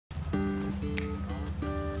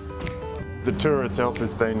The tour itself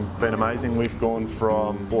has been amazing. We've gone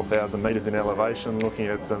from 4,000 metres in elevation, looking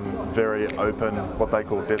at some very open, what they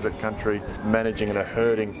call desert country, managing a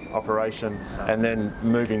herding operation, and then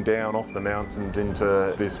moving down off the mountains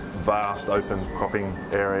into this vast open cropping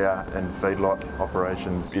area and feedlot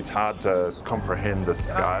operations. It's hard to comprehend the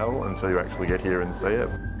scale until you actually get here and see it.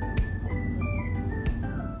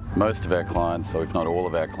 Most of our clients, or if not all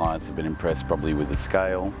of our clients, have been impressed probably with the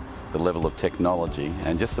scale, the level of technology,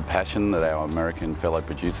 and just the passion that our American fellow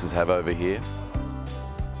producers have over here.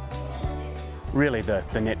 Really the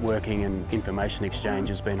networking and information exchange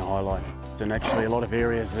has been a highlight. And actually a lot of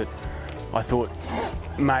areas that I thought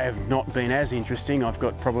may have not been as interesting, I've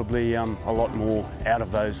got probably a lot more out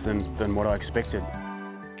of those than what I expected.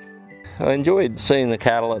 I enjoyed seeing the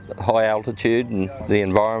cattle at high altitude and the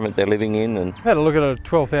environment they're living in. And had a look at a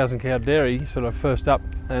 12,000 cow dairy sort of first up,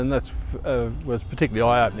 and that was particularly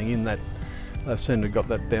eye-opening in that they've seemed to have got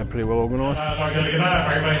that down pretty well organised.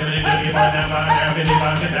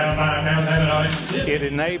 It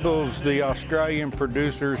enables the Australian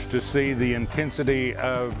producers to see the intensity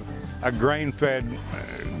of a grain-fed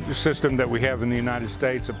system that we have in the United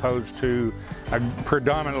States opposed to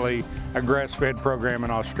predominantly a grass-fed program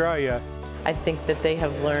in Australia. I think that they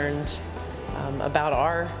have learned about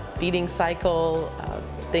our feeding cycle,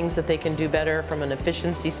 things that they can do better from an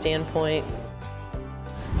efficiency standpoint.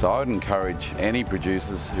 So I would encourage any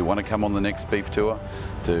producers who want to come on the next beef tour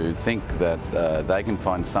to think that they can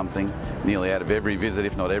find something nearly out of every visit,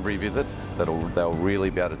 if not every visit, that they'll really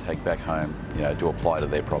be able to take back home, to apply to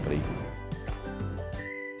their property.